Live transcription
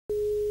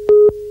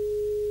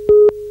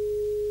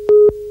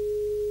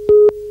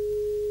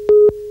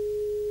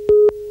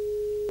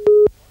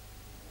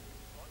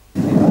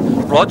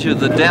Roger,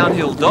 the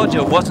downhill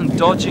dodger, wasn't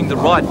dodging the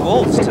right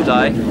walls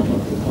today.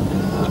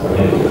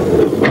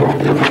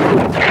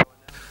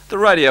 The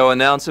radio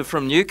announcer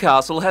from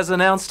Newcastle has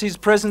announced his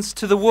presence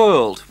to the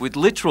world, with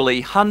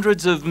literally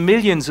hundreds of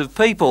millions of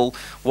people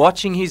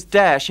watching his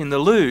dash in the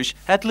luge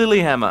at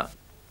Lilyhammer.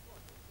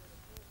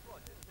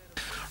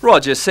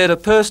 Roger set a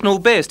personal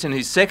best in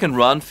his second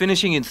run,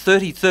 finishing in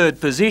 33rd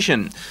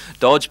position.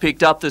 Dodge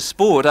picked up the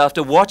sport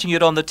after watching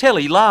it on the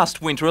telly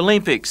last Winter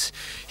Olympics.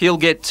 He'll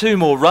get 2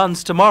 more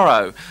runs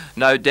tomorrow.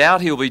 No doubt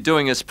he'll be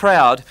doing us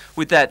proud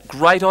with that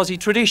great Aussie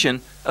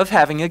tradition of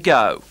having a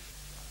go.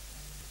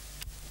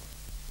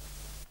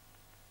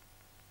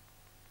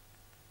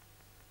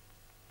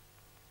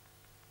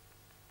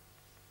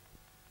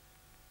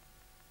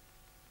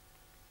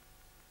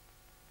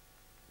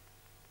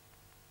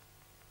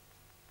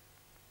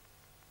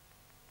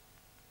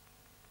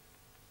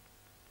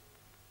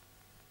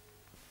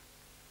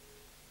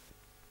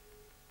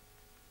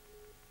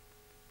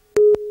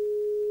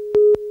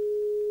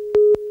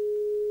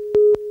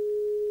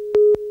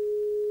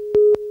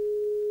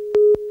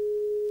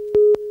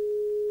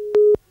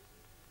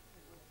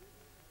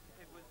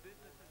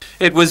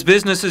 It was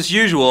business as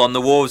usual on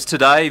the wharves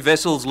today,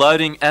 vessels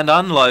loading and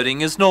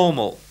unloading as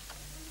normal.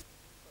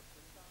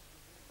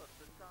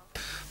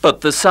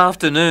 But this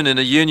afternoon in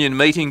a union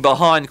meeting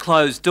behind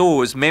closed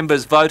doors,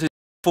 members voted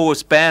to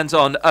force bans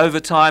on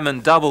overtime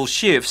and double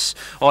shifts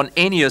on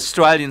any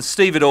Australian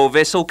stevedore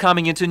vessel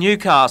coming into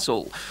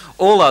Newcastle.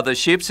 All other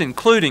ships,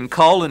 including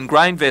coal and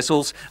grain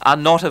vessels, are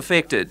not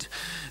affected.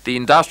 The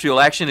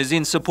industrial action is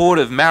in support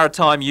of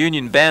maritime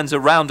union bans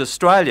around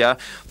Australia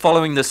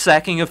following the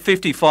sacking of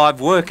 55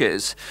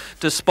 workers.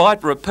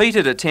 Despite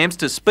repeated attempts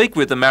to speak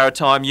with the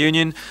maritime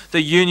union,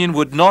 the union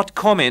would not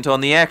comment on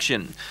the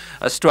action.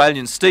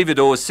 Australian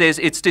Stevedores says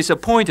it's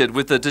disappointed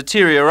with the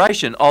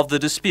deterioration of the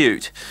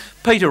dispute.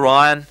 Peter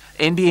Ryan,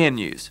 NBN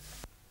News.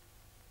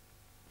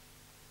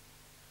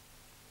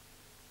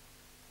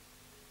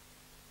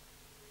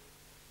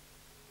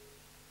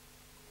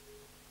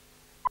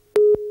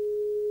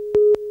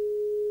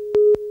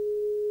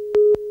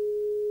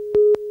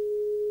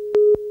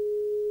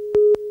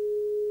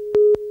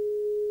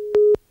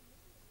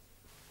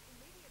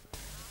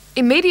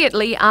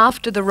 Immediately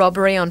after the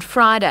robbery on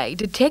Friday,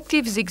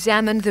 detectives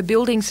examined the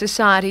Building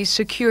Society's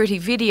security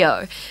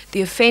video.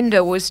 The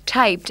offender was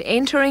taped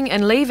entering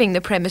and leaving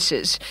the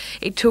premises.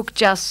 It took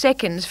just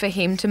seconds for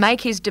him to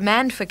make his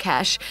demand for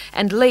cash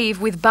and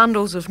leave with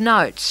bundles of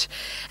notes.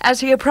 As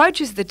he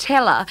approaches the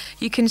teller,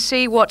 you can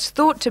see what's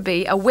thought to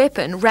be a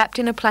weapon wrapped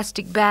in a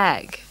plastic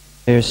bag.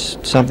 There's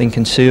something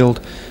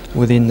concealed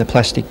within the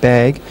plastic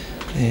bag,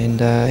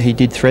 and he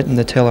did threaten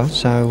the teller,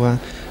 so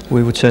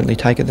we would certainly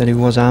take it that he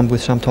was armed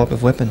with some type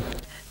of weapon.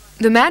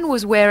 The man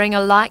was wearing a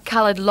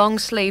light-coloured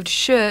long-sleeved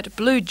shirt,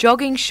 blue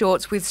jogging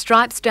shorts with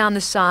stripes down the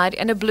side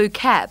and a blue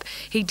cap.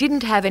 He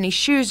didn't have any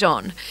shoes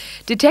on.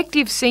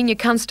 Detective Senior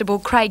Constable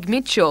Craig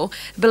Mitchell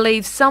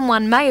believes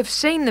someone may have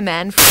seen the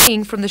man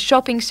fleeing from the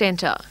shopping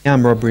centre. The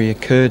armed robbery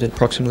occurred at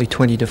approximately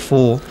 20 to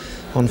 4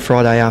 on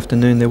Friday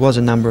afternoon. There was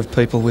a number of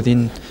people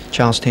within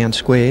Charlestown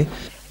Square.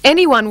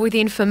 Anyone with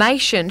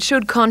information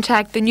should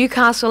contact the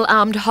Newcastle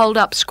Armed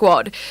Hold-Up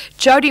Squad.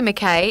 Jodie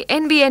McKay,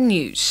 NBN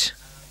News.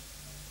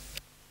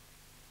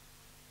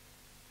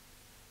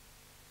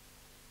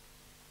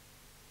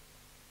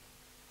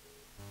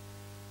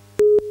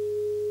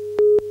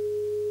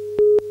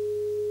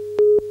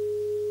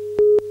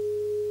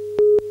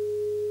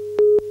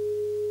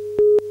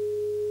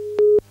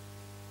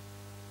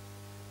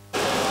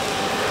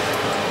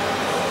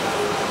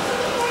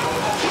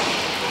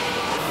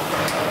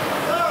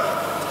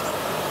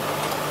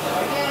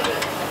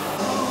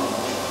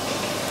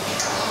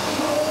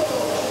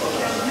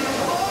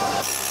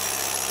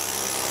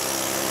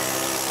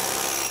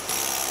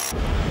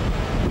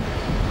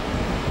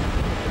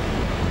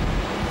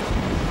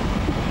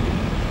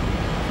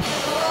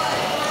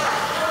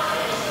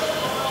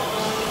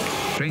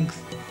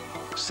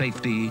 Strength,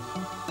 safety,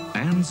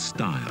 and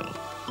style.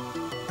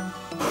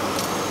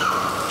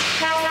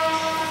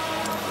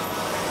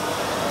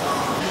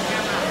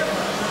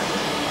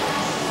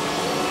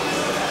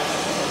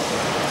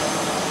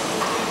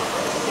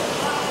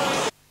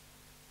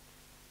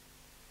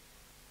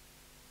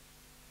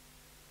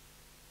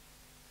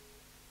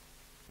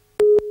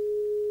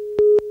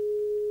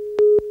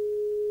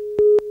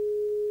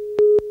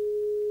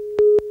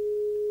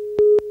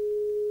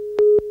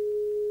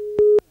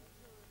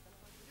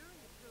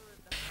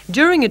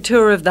 During a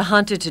tour of the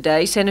Hunter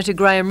today, Senator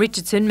Graham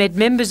Richardson met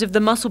members of the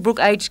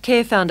Muswellbrook Aged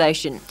Care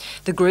Foundation.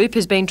 The group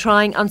has been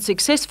trying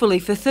unsuccessfully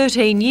for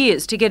 13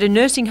 years to get a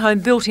nursing home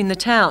built in the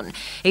town.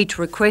 Each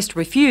request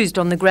refused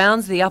on the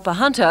grounds the Upper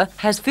Hunter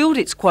has filled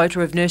its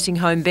quota of nursing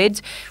home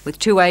beds, with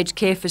 2 aged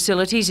care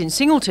facilities in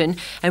Singleton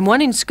and 1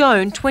 in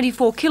Scone,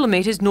 24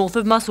 kilometres north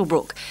of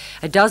Muswellbrook.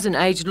 A dozen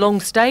aged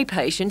long-stay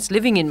patients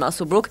living in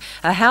Muswellbrook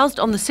are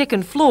housed on the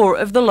 2nd floor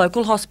of the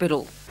local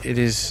hospital. It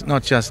is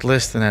not just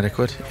less than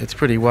adequate, it's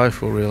pretty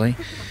woeful really.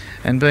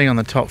 And being on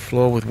the top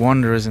floor with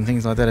wanderers and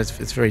things like that,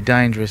 it's very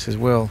dangerous as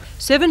well.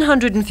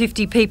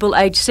 750 people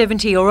aged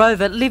 70 or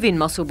over live in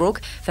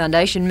Muswellbrook.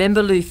 Foundation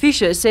member Lou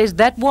Fisher says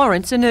that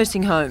warrants a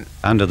nursing home.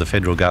 Under the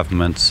federal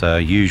government's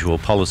usual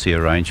policy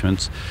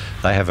arrangements,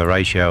 they have a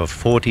ratio of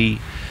 40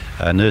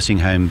 nursing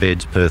home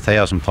beds per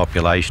 1,000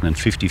 population and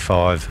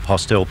 55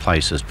 hostel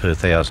places per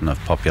 1,000 of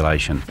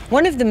population.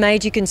 One of the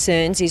major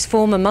concerns is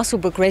former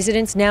Muswellbrook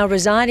residents now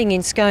residing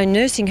in Scone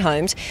nursing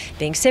homes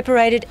being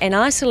separated and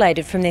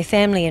isolated from their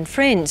family and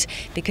friends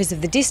because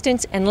of the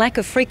distance and lack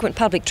of frequent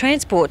public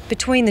transport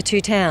between the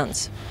two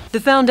towns. The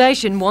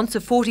foundation wants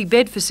a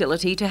 40-bed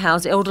facility to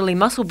house elderly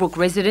Muswellbrook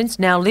residents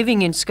now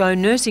living in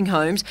Scone nursing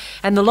homes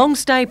and the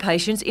long-stay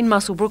patients in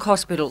Muswellbrook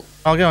Hospital.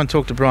 I'll go and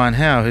talk to Brian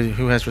Howe,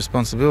 who has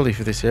responsibility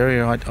for this area.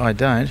 I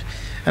don't.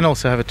 And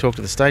also have a talk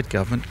to the state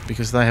government,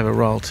 because they have a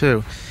role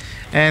too,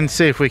 and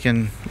see if we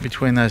can,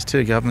 between those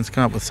two governments,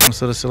 come up with some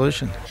sort of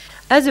solution.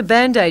 As a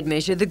band-aid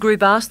measure, the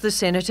group asked the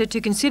Senator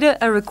to consider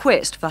a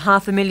request for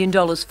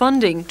 $500,000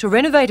 funding to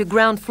renovate a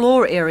ground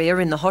floor area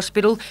in the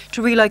hospital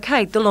to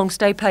relocate the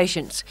long-stay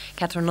patients.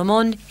 Catherine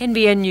Lamond,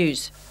 NBN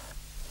News.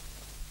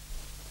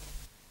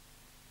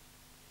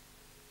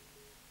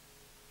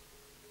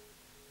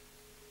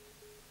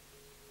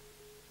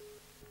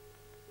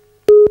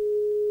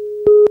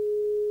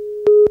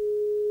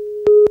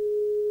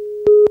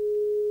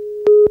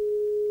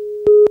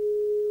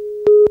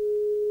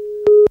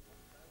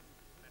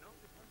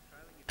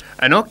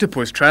 An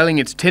octopus trailing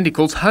its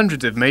tentacles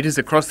hundreds of metres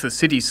across the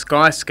city's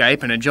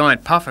skyscape and a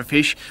giant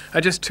pufferfish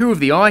are just two of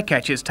the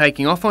eye-catchers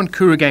taking off on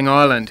Kooragang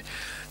Island.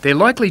 They're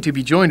likely to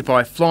be joined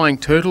by flying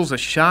turtles, a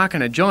shark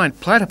and a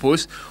giant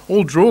platypus,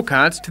 all draw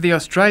cards to the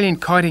Australian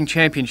Kiting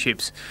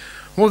Championships.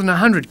 More than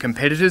 100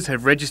 competitors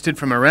have registered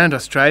from around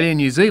Australia,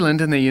 New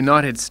Zealand and the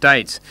United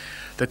States.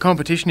 The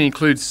competition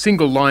includes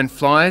single-line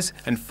flyers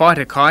and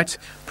fighter kites,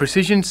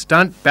 precision,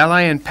 stunt,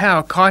 ballet and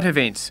power kite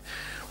events.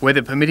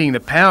 Weather permitting,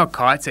 the power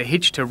kites are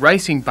hitched to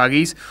racing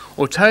buggies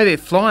or tow their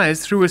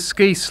flyers through a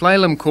ski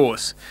slalom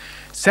course.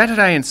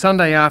 Saturday and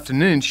Sunday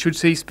afternoons should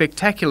see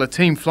spectacular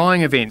team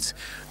flying events,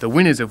 the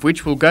winners of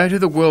which will go to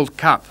the World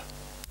Cup.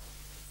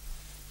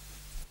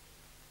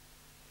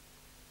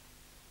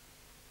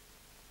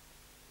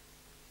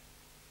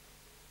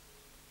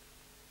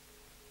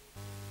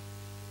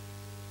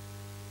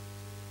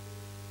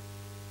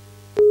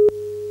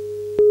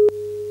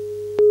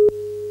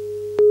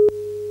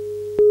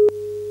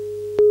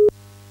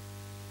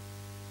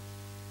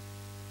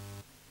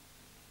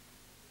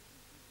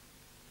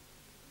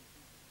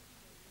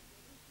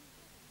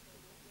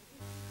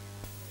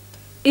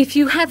 If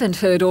you haven't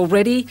heard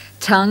already,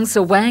 tongues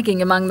are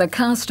wagging among the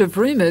cast of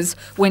rumours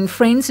when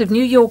friends of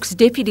New York's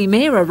Deputy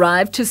Mayor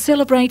arrived to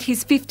celebrate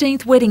his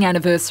 15th wedding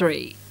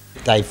anniversary.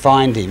 They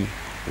find him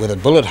with a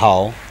bullet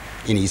hole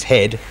in his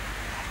head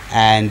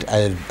and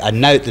a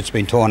note that's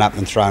been torn up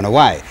and thrown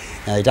away.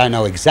 Now, they don't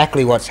know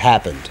exactly what's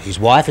happened. His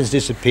wife has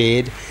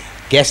disappeared,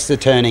 guests are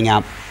turning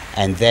up,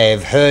 and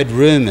they've heard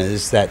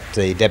rumours that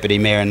the Deputy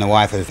Mayor and the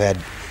wife have had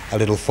a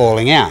little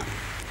falling out.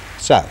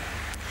 So,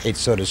 it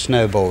sort of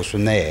snowballs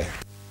from there.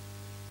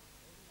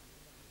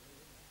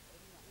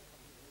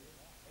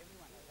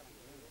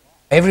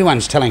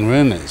 Everyone's telling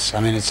rumours.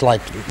 I mean, it's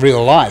like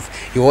real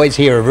life. You always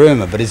hear a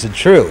rumour, but is it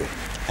true?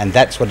 And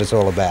that's what it's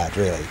all about,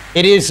 really.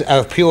 It is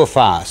a pure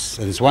farce.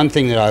 And there's one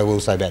thing that I will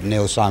say about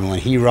Neil Simon: when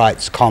he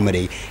writes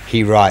comedy,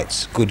 he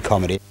writes good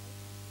comedy.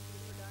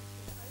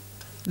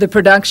 The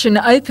production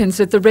opens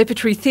at the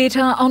Repertory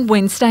Theatre on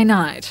Wednesday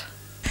night.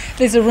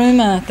 There's a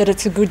rumour that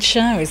it's a good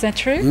show, is that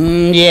true?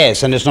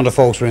 Yes, and it's not a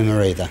false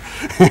rumour either.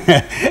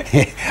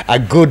 A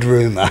good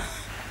rumour.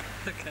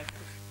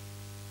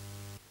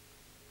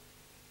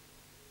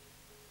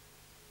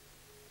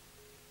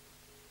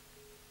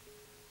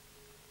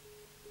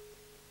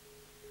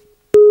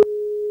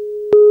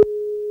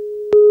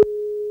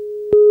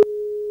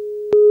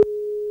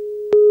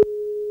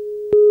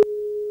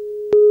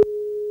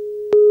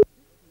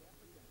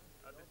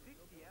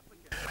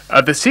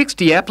 Of the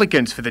 60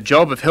 applicants for the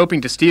job of helping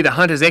to steer the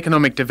Hunter's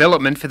economic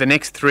development for the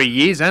next 3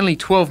 years, only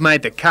 12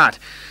 made the cut.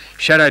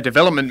 Shadow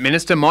Development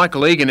Minister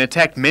Michael Egan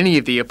attacked many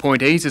of the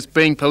appointees as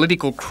being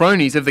political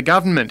cronies of the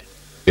government.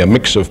 A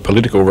mix of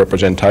political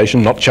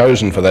representation, not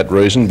chosen for that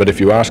reason, but if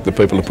you ask the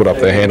people to put up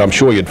their hand, I'm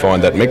sure you'd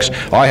find that mix.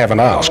 I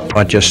haven't asked.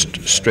 I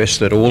just stress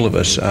that all of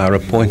us are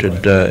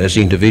appointed as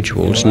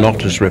individuals,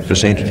 not as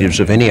representatives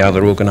of any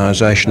other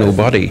organisational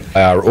body.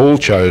 They are all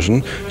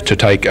chosen to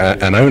take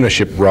an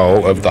ownership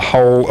role of the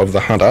whole of the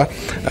Hunter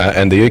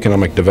and the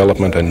economic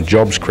development and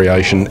jobs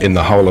creation in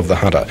the whole of the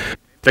Hunter.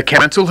 The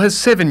council has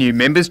 7 new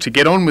members to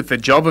get on with the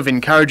job of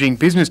encouraging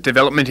business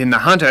development in the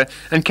Hunter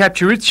and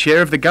capture its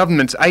share of the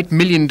government's $8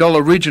 million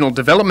regional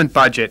development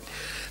budget.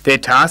 Their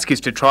task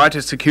is to try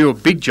to secure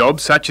big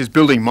jobs such as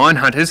building mine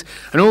hunters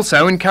and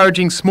also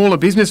encouraging smaller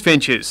business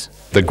ventures.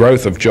 The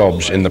growth of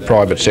jobs in the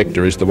private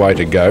sector is the way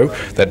to go.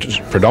 That's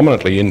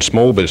predominantly in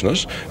small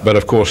business, but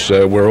of course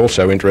we're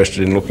also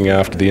interested in looking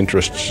after the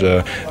interests,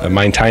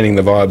 maintaining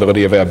the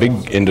viability of our big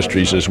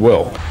industries as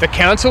well. The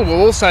council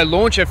will also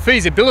launch a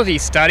feasibility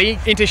study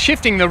into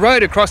shifting the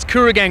road across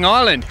Kooragang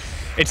Island.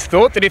 It's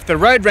thought that if the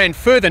road ran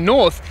further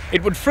north,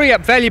 it would free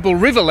up valuable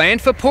river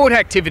land for port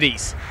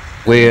activities.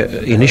 We're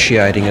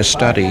initiating a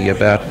study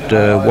about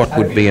what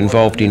would be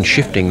involved in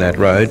shifting that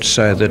road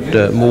so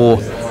that more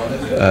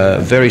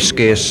very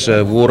scarce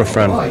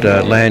waterfront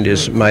land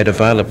is made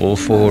available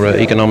for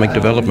economic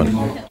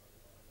development.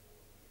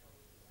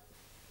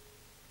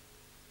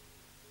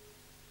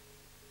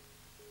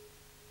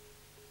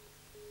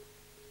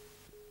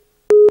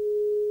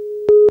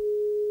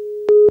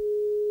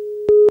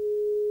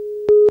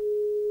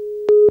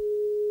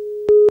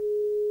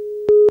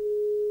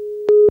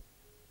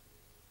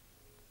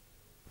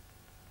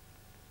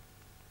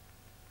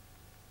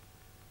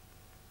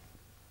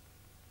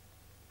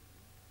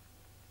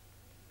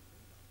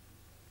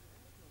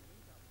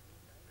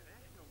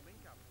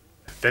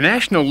 The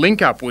National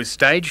Link-Up was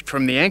staged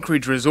from the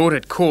Anchorage Resort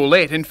at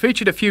Corlett and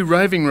featured a few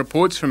roving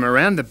reports from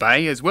around the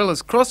bay as well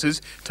as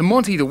crosses to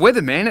Monty the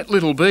Weatherman at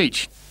Little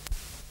Beach.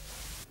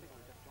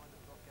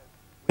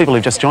 People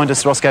who've just joined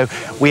us, Roscoe,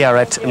 we are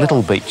at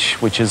Little Beach,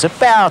 which is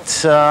about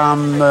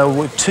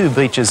 2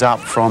 beaches up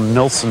from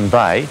Nelson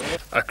Bay.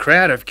 A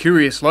crowd of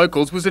curious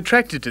locals was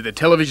attracted to the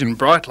television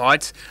bright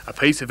lights, a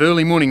piece of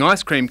early morning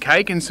ice cream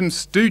cake and some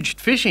stooged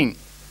fishing.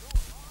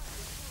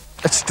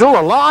 It's still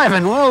alive,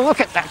 and well,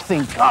 look at that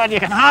thing. God, you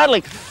can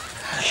hardly...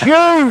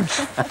 Huge!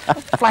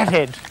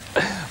 Flathead.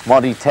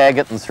 Monty, tag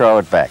it and throw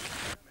it back.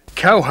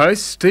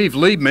 Co-hosts Steve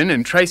Liebman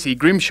and Tracy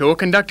Grimshaw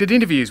conducted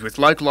interviews with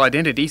local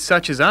identities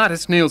such as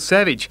artist Neil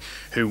Savage,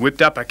 who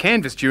whipped up a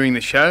canvas during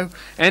the show,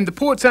 and the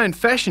port's own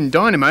fashion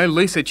dynamo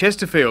Lisa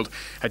Chesterfield.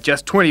 At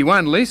just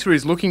 21, Lisa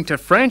is looking to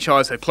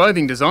franchise her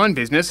clothing design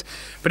business,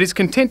 but is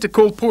content to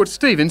call Port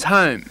Stephens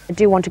home. I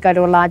do want to go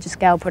to a larger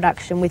scale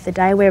production with the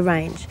daywear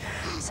range.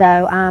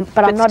 So,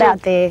 but I'm not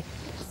out there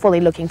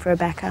fully looking for a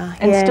backer.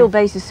 And still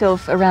base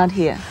yourself around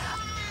here?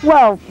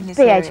 Well,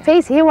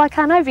 BHP's here, why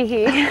can't I be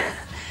here?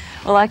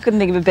 Well, I couldn't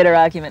think of a better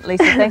argument.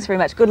 Lisa, thanks very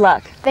much. Good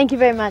luck. Thank you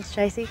very much,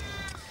 Tracy.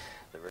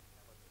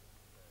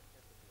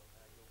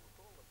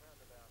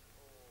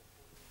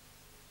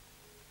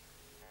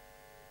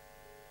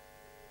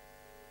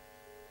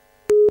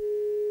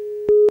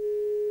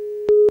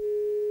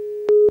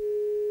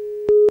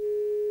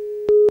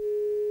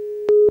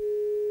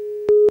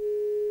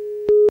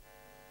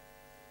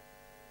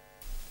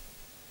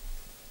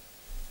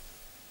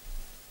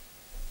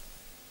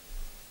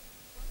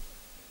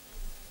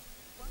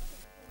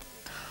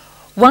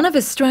 One of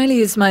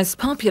Australia's most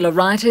popular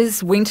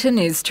writers, Winton,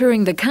 is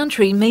touring the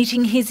country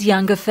meeting his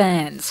younger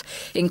fans,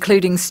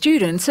 including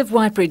students of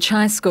Whitebridge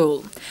High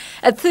School.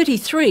 At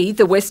 33,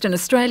 the Western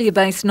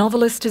Australia-based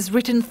novelist has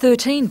written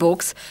 13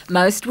 books,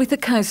 most with a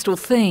coastal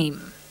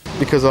theme.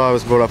 Because I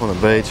was brought up on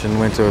the beach and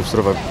went to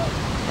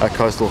a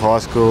coastal high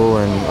school,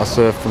 and I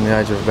surfed from the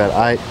age of about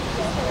 8,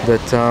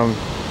 but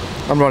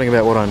I'm writing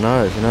about what I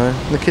know, you know,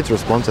 and the kids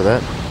respond to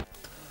that.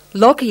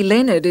 Lockie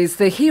Leonard is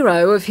the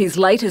hero of his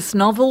latest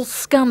novel,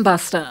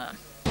 Scumbuster.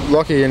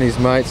 Lockie and his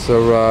mates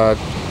are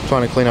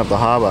trying to clean up the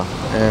harbour,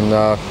 and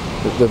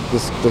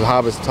the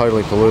harbour's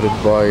totally polluted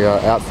by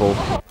outfall.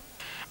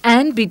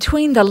 And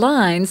between the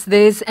lines,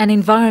 there's an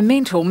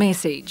environmental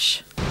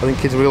message. I think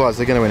kids realise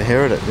they're going to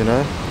inherit it, you know.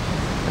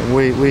 And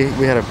we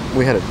had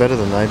it better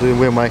than they do.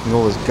 We're making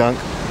all this gunk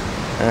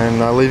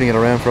and leaving it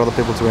around for other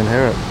people to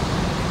inherit,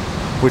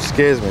 which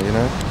scares me, you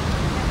know.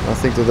 I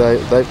think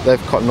that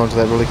they've cottoned onto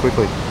that really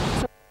quickly.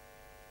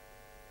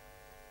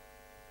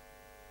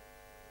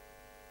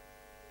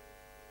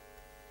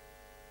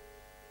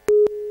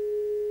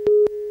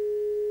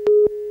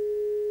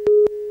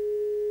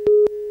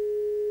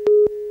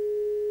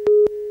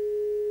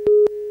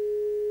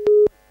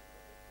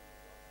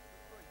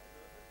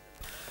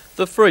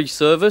 The free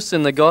service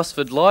in the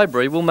Gosford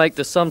Library will make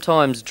the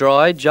sometimes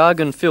dry,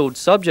 jargon-filled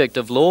subject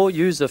of law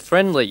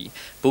user-friendly.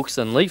 Books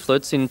and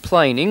leaflets in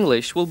plain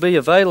English will be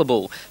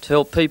available to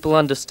help people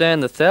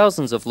understand the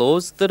thousands of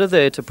laws that are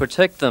there to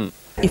protect them.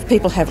 If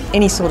people have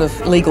any sort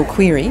of legal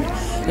query,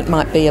 it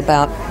might be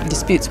about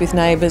disputes with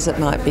neighbours, it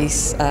might be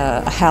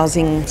a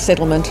housing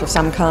settlement of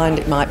some kind,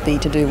 it might be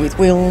to do with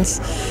wills,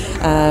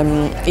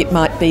 it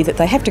might be that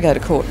they have to go to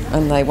court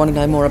and they want to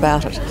know more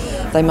about it.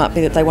 They might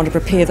be that they want to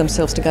prepare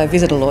themselves to go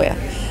visit a lawyer.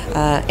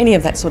 Any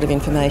of that sort of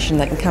information,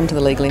 they can come to the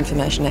Legal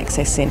Information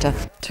Access Centre.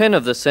 10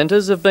 of the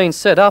centres have been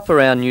set up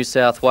around New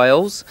South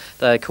Wales.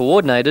 They are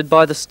coordinated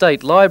by the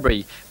State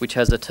Library, which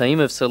has a team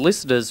of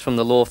solicitors from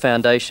the Law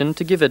Foundation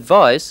to give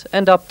advice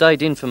and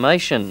update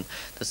information.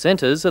 The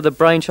centres are the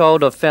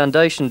brainchild of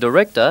Foundation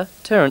Director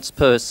Terence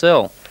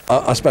Purcell.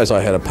 I suppose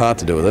I had a part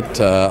to do with it.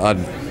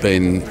 I'd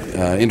been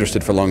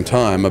interested for a long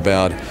time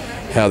about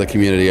how the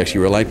community actually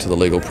relate to the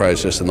legal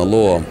process and the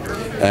law.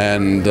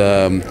 And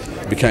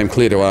became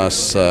clear to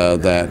us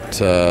that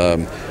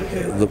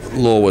the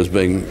law was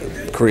being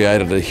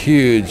created, a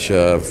huge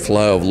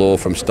flow of law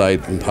from state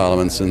and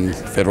parliaments and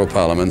federal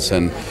parliaments,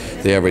 and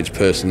the average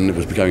person, it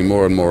was becoming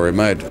more and more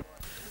remote.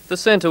 The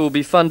centre will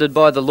be funded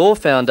by the Law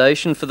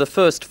Foundation for the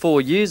first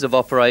 4 years of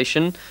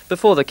operation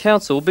before the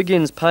council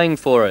begins paying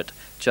for it.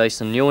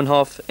 Jason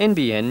Neuenhoff,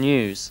 NBN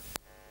News.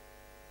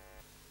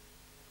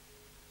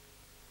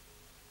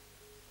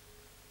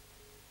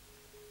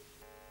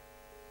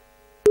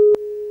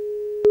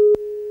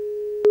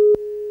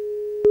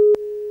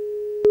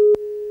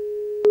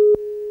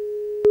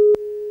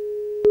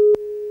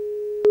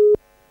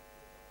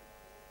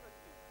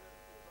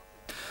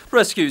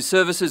 Rescue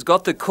services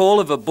got the call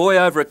of a boy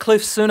over a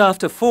cliff soon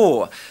after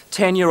 4.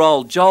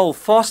 10-year-old Joel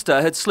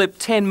Foster had slipped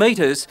 10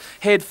 metres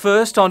head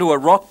first onto a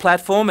rock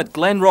platform at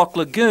Glenrock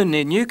Lagoon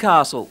near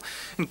Newcastle.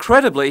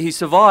 Incredibly, he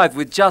survived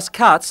with just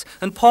cuts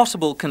and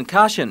possible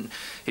concussion.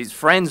 His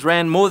friends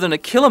ran more than a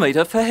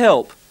kilometre for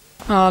help.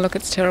 Oh, look,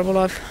 it's terrible.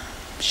 I'm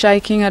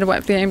shaking. I had to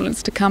wait for the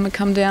ambulance to come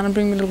down and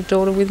bring my little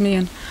daughter with me,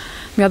 and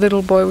my other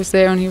little boy was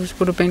there and he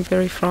would have been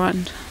very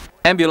frightened.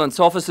 Ambulance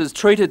officers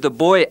treated the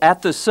boy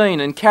at the scene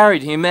and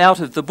carried him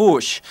out of the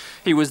bush.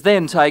 He was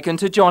then taken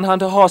to John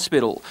Hunter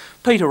Hospital.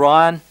 Peter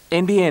Ryan,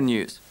 NBN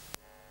News.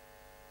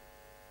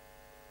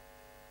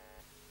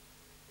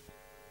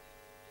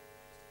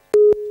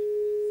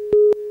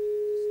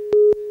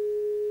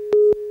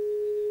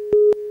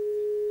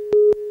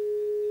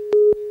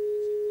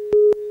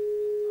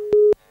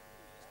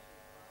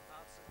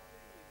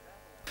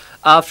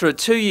 After a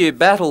 2-year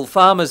battle,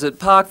 farmers at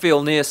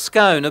Parkville near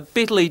Scone are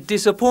bitterly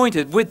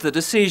disappointed with the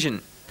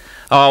decision.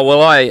 Oh,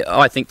 well,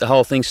 I think the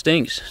whole thing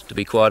stinks, to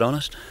be quite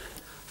honest.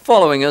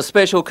 Following a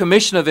special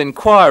commission of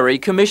inquiry,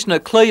 Commissioner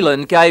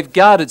Cleland gave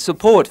guarded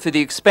support for the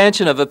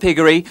expansion of a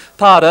piggery,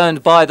 part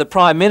owned by the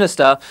Prime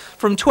Minister,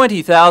 from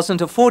 20,000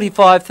 to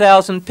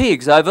 45,000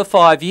 pigs over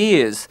 5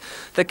 years.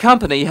 The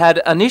company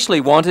had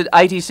initially wanted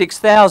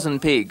 86,000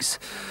 pigs.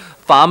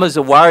 Farmers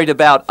are worried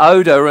about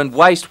odour and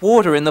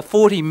wastewater in the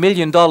 $40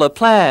 million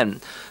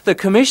plan. The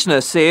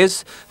Commissioner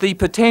says the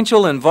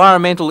potential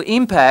environmental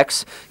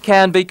impacts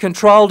can be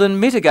controlled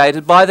and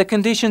mitigated by the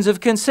conditions of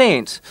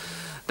consent.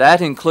 That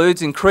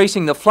includes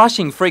increasing the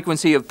flushing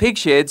frequency of pig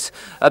sheds,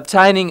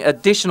 obtaining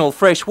additional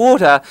fresh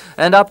water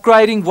and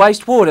upgrading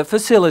wastewater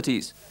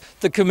facilities.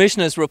 The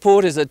Commissioner's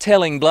report is a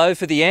telling blow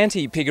for the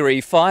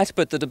anti-piggery fight,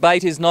 but the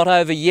debate is not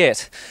over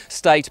yet.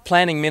 State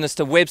Planning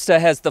Minister Webster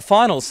has the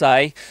final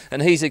say,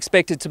 and he's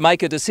expected to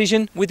make a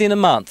decision within a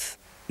month.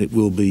 It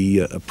will be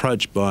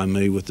approached by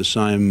me with the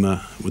same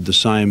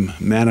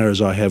manner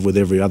as I have with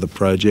every other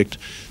project.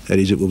 That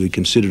is, it will be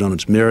considered on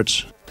its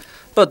merits.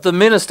 But the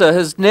Minister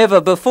has never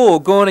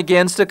before gone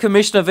against a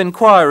Commission of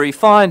Inquiry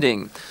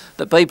finding.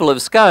 The people of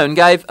Scone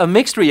gave a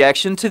mixed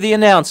reaction to the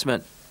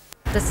announcement.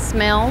 The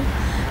smell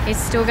is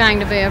still going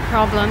to be a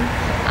problem.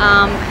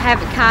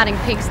 Carting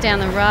pigs down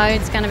the road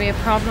is going to be a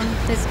problem.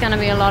 There's going to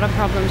be a lot of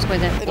problems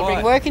with it. It'll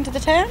bring work into the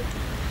town.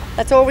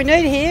 That's all we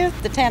need here.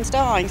 The town's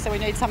dying, so we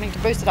need something to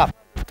boost it up.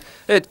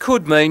 It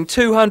could mean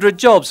 200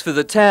 jobs for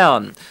the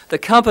town. The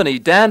company,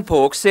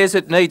 Danpork, says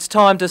it needs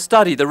time to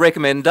study the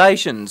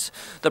recommendations.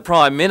 The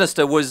Prime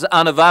Minister was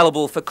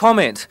unavailable for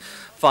comment.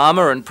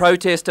 Farmer and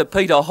protester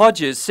Peter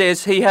Hodges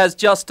says he has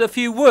just a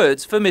few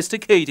words for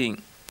Mr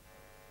Keating.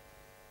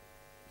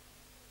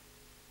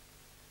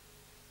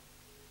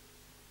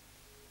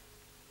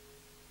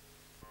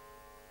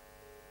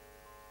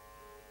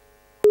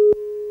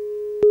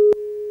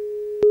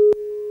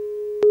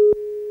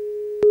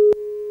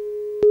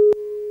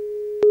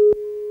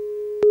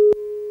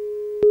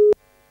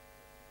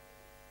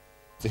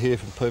 To hear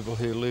from people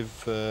who live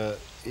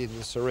in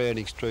the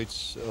surrounding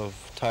streets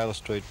of Taylor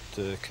Street,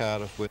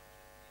 Cardiff.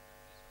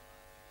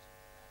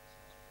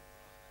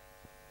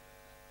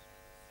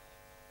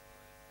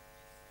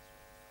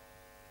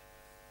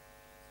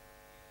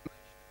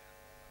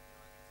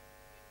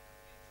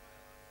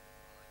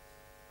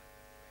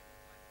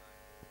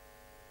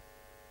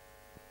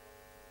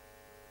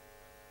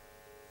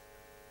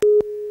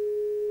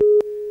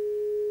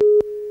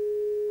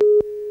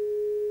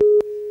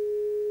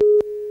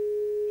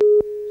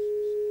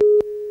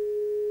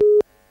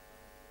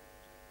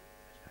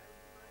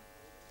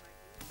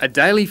 A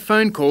daily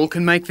phone call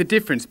can make the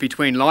difference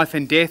between life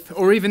and death,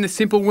 or even the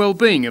simple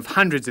well-being of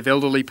hundreds of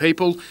elderly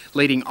people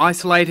leading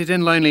isolated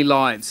and lonely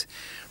lives.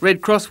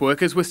 Red Cross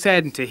workers were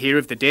saddened to hear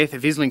of the death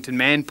of Islington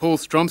man Paul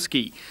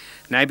Stromsky.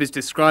 Neighbours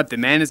described the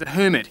man as a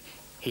hermit.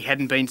 He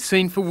hadn't been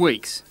seen for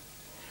weeks.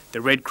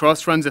 The Red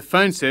Cross runs a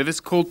phone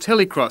service called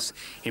Telecross,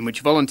 in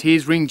which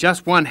volunteers ring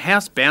just one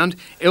housebound,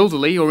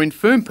 elderly or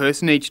infirm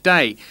person each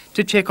day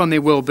to check on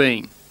their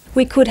well-being.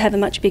 We could have a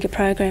much bigger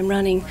program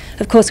running.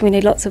 Of course, we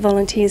need lots of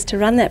volunteers to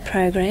run that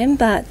program,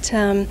 but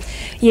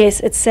yes,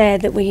 it's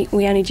sad that we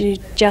only do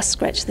just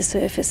scratch the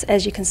surface.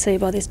 As you can see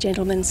by this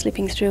gentleman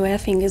slipping through our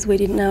fingers, we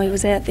didn't know he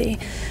was out there,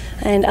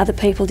 and other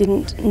people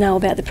didn't know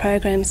about the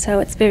program, so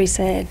it's very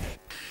sad.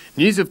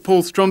 News of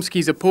Paul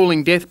Stromsky's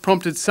appalling death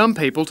prompted some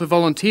people to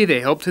volunteer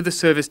their help to the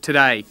service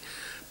today.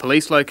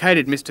 Police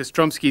located Mr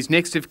Stromsky's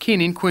next of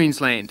kin in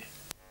Queensland.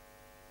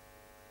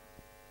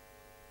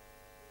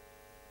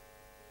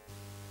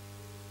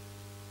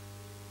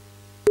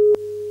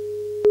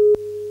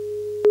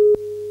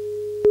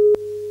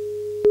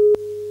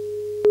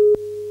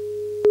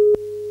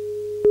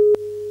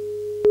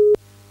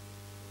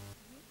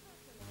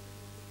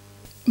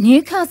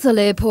 Newcastle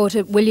Airport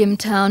at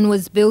Williamtown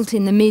was built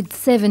in the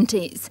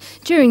mid-70s.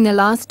 During the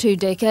last 2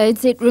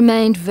 decades, it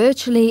remained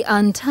virtually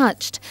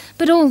untouched.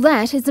 But all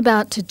that is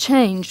about to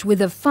change with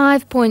a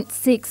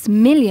 $5.6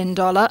 million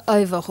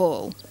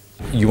overhaul.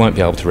 You won't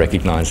be able to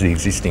recognise the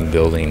existing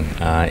building.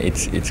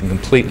 It's a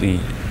completely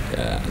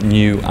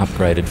new,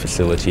 upgraded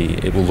facility.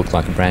 It will look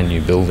like a brand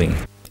new building.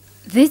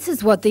 This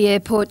is what the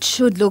airport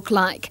should look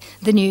like.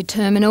 The new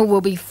terminal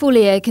will be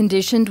fully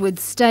air-conditioned with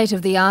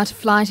state-of-the-art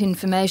flight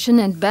information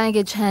and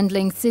baggage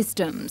handling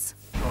systems.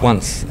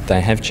 Once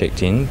they have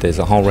checked in, there's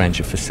a whole range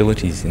of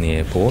facilities in the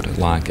airport,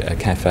 like a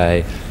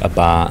cafe, a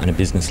bar and a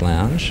business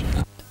lounge.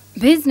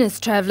 Business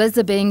travellers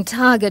are being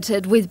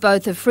targeted with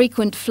both a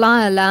frequent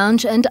flyer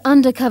lounge and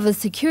undercover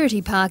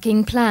security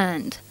parking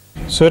planned.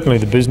 Certainly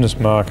the business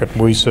market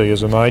we see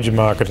as a major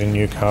market in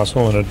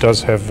Newcastle, and it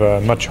does have a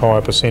much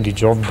higher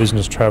percentage of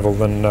business travel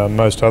than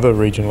most other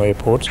regional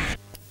airports.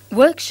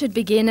 Work should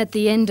begin at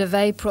the end of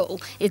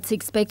April. It's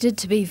expected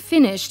to be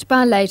finished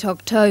by late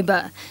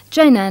October.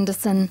 Jane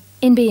Anderson,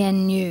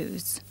 NBN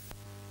News.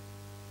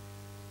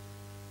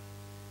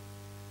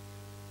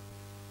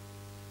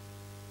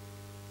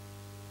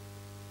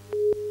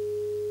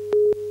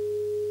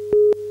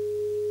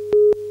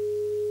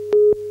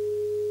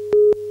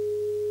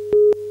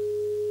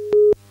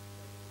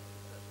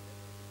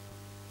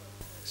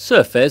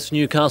 Surf's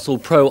Newcastle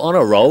Pro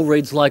Honour Roll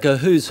reads like a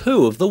who's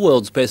who of the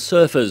world's best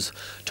surfers.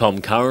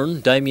 Tom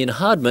Curran, Damien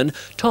Hardman,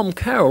 Tom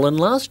Carroll and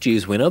last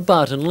year's winner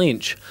Barton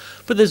Lynch.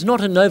 But there's not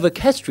a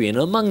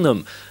Novocastrian among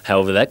them.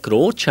 However, that could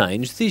all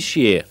change this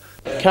year.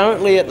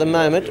 Currently at the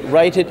moment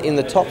rated in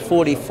the top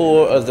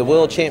 44 of the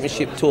World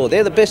Championship Tour.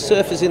 They're the best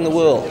surfers in the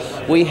world.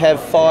 We have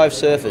 5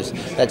 surfers.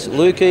 That's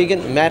Luke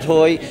Egan, Matt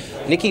Hoy,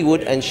 Nicky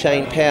Wood and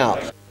Shane Powell.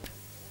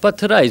 But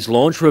today's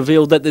launch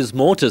revealed that there's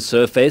more to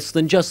Surf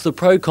than just the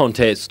pro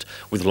contest,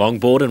 with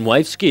longboard and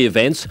wave ski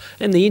events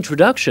and the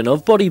introduction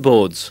of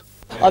bodyboards.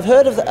 I've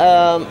heard of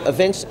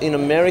events in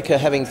America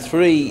having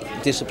 3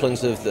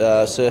 disciplines of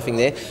surfing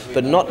there,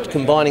 but not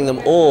combining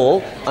them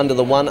all under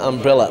the one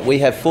umbrella. We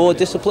have 4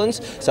 disciplines,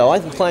 so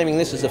I'm claiming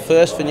this is a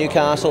first for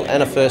Newcastle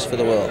and a first for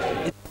the world.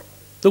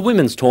 The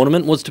women's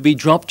tournament was to be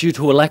dropped due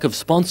to a lack of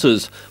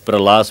sponsors, but a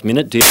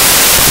last-minute deal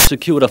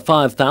secured a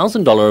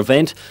 $5,000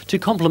 event to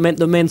complement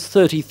the men's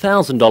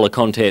 $30,000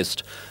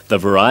 contest. The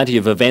variety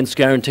of events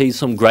guarantees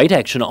some great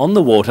action on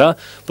the water,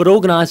 but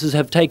organisers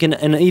have taken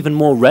an even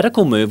more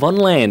radical move on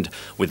land,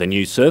 with a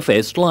new Surf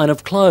line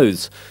of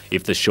clothes.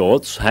 If the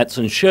shorts, hats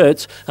and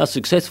shirts are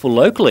successful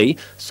locally,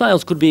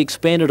 sales could be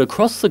expanded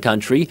across the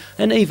country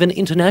and even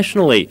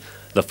internationally.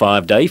 The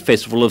 5-day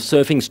Festival of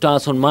Surfing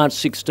starts on March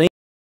 16th.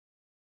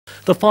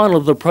 The final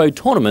of the Pro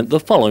Tournament the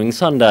following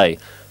Sunday.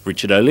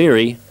 Richard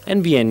O'Leary,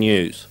 NBN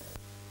News.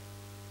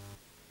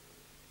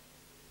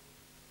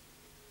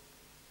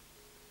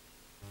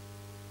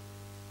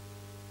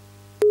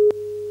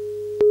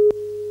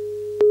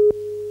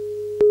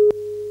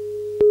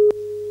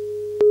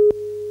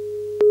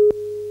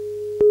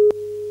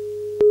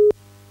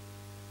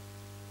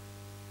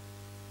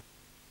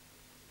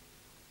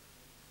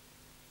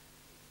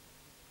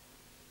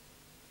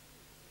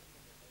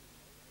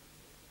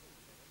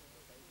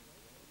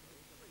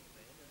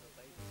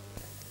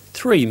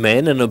 Three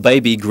Men and a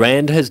Baby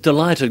Grand has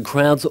delighted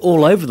crowds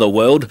all over the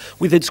world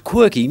with its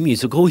quirky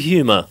musical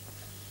humour.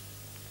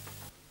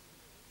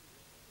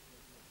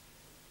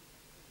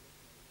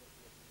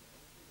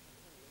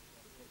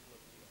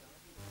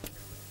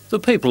 The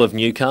people of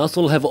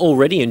Newcastle have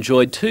already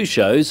enjoyed 2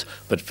 shows,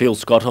 but Phil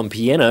Scott on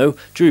piano,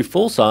 Drew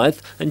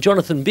Forsyth and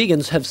Jonathan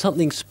Biggins have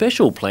something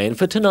special planned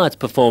for tonight's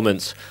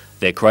performance.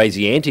 Their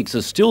crazy antics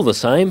are still the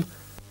same.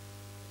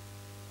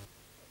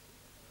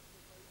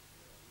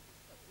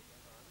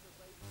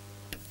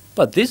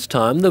 But this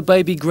time the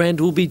Baby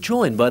Grand will be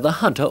joined by the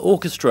Hunter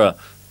Orchestra.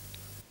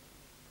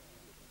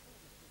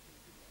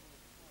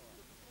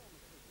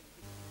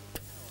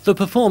 The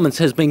performance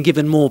has been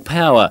given more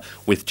power,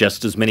 with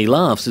just as many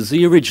laughs as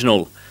the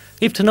original.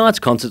 If tonight's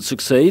concert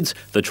succeeds,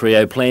 the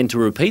trio plan to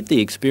repeat the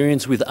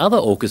experience with other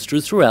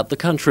orchestras throughout the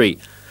country.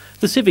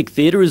 The Civic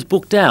Theatre is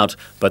booked out,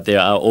 but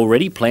there are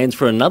already plans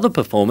for another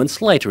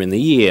performance later in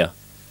the year.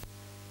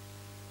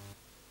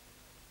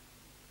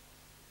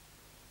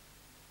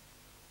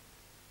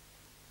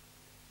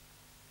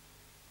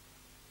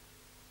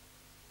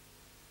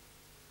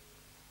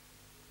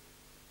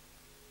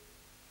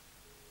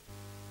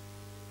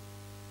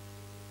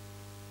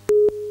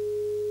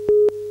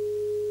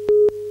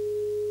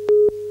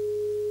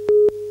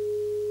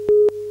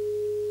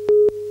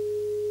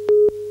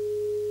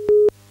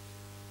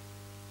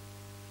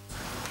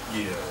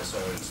 Yeah.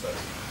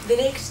 The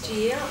next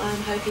year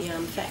I'm hoping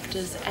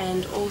factors,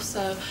 and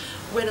also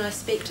when I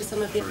speak to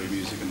some of the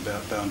music and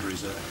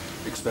boundaries are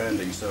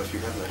expanding, so if you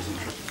have those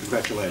interests,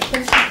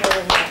 congratulations. Thank you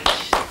very much.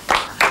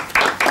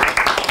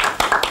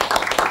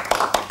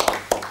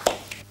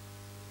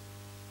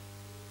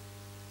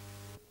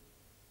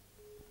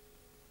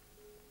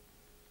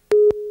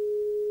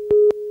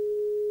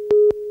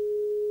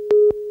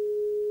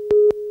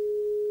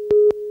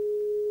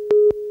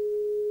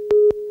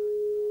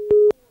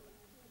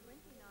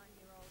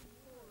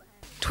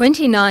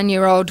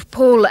 29-year-old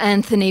Paul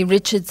Anthony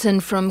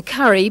Richardson from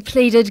Curry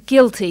pleaded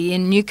guilty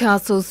in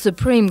Newcastle's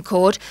Supreme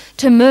Court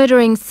to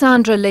murdering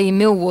Sandra Lee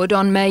Millwood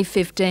on May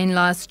 15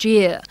 last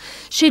year.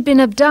 She'd been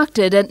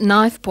abducted at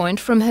knife point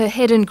from her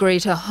Head and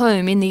Greeter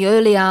home in the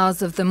early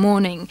hours of the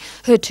morning.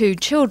 Her 2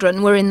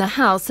 children were in the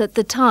house at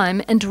the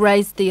time and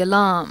raised the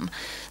alarm.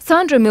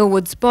 Sandra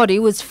Millwood's body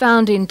was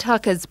found in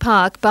Tuckers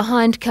Park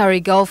behind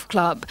Curry Golf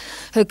Club.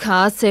 Her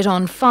car set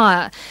on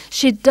fire.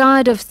 She'd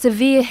died of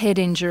severe head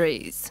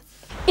injuries.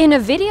 In a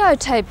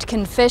videotaped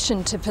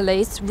confession to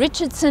police,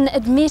 Richardson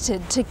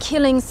admitted to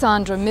killing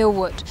Sandra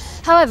Millwood.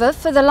 However,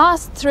 for the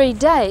last 3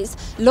 days,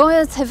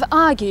 lawyers have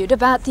argued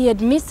about the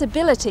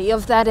admissibility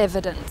of that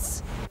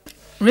evidence.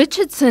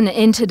 Richardson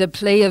entered a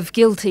plea of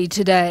guilty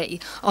today.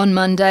 On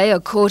Monday, a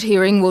court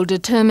hearing will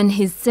determine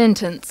his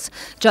sentence.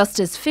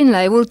 Justice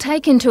Finlay will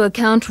take into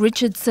account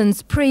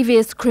Richardson's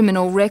previous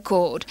criminal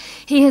record.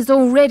 He has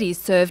already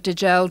served a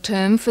jail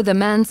term for the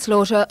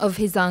manslaughter of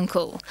his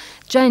uncle.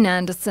 Jane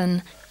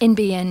Anderson,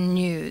 NBN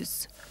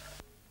News.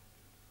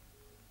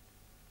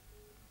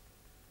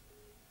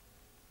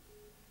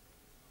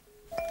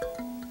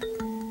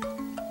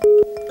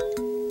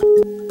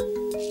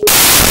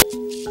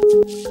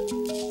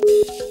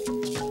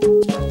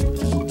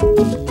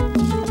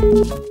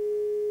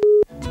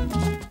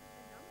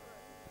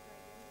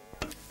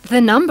 The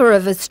number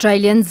of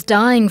Australians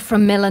dying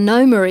from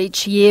melanoma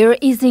each year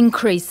is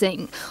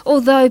increasing.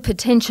 Although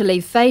potentially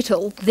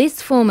fatal,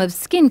 this form of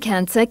skin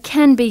cancer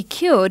can be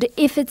cured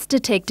if it's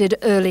detected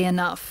early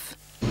enough.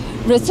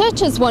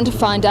 Researchers want to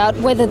find out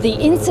whether the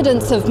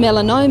incidence of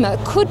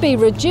melanoma could be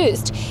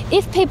reduced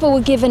if people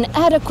were given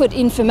adequate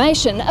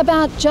information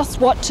about just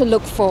what to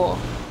look for.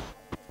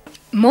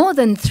 More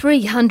than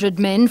 300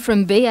 men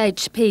from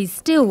BHP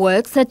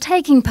Steelworks are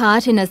taking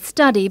part in a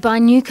study by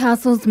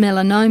Newcastle's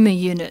melanoma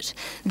unit.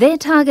 They're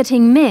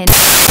targeting men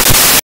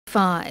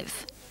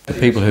 5.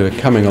 People who are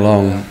coming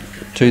along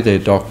to their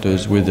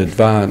doctors with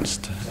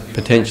advanced,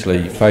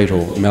 potentially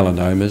fatal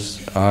melanomas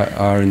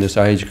are in this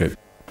age group.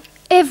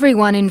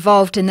 Everyone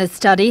involved in the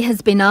study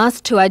has been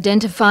asked to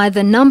identify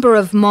the number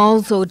of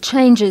moles or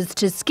changes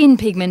to skin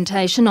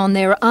pigmentation on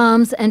their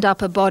arms and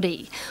upper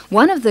body.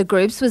 One of the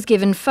groups was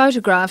given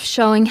photographs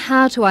showing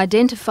how to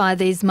identify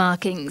these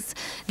markings.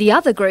 The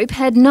other group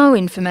had no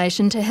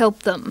information to help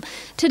them.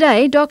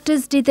 Today,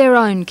 doctors did their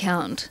own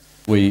count.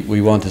 We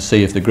want to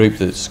see if the group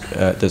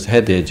that's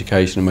had the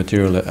educational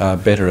material are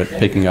better at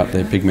picking up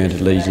their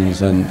pigmented lesions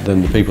than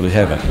the people who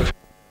haven't.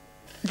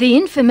 The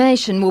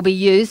information will be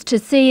used to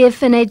see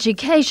if an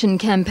education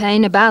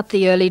campaign about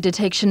the early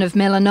detection of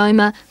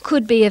melanoma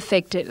could be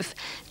effective.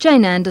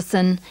 Jane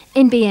Anderson,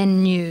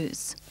 NBN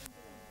News.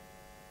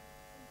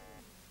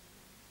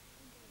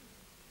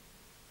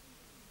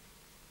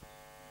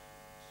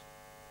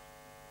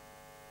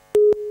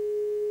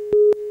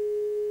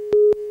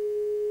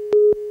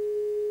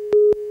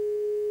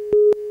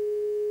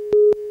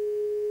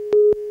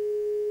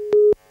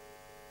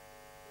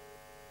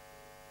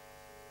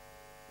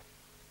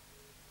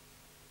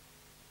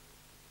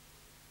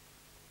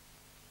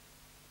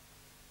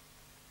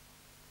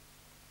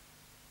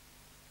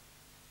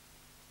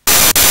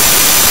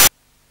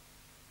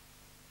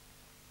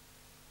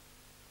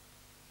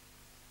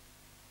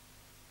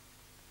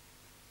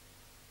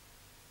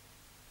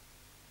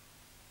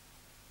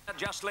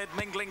 Just led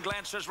mingling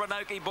glances.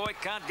 Renoki boy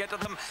can't get to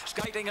them.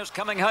 Skating is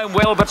coming home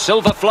well, but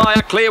Silver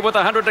Flyer clear with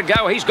 100 to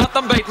go. He's got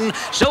them beaten.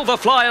 Silver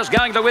Flyer's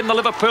going to win the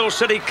Liverpool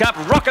City Cup,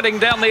 rocketing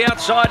down the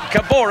outside.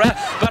 Cabora,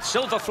 but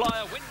Silver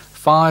Flyer wins.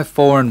 5,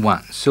 4 and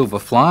 1. Silver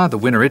Flyer, the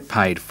winner, it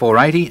paid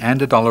 $4.80 and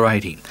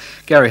 $1.80.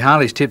 Gary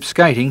Harley's tip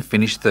skating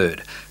finished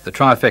third. The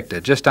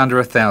trifecta just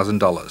under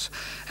 $1,000.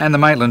 And the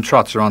Maitland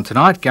Trots are on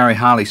tonight. Gary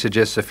Harley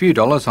suggests a few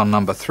dollars on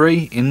number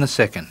 3 in the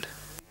second.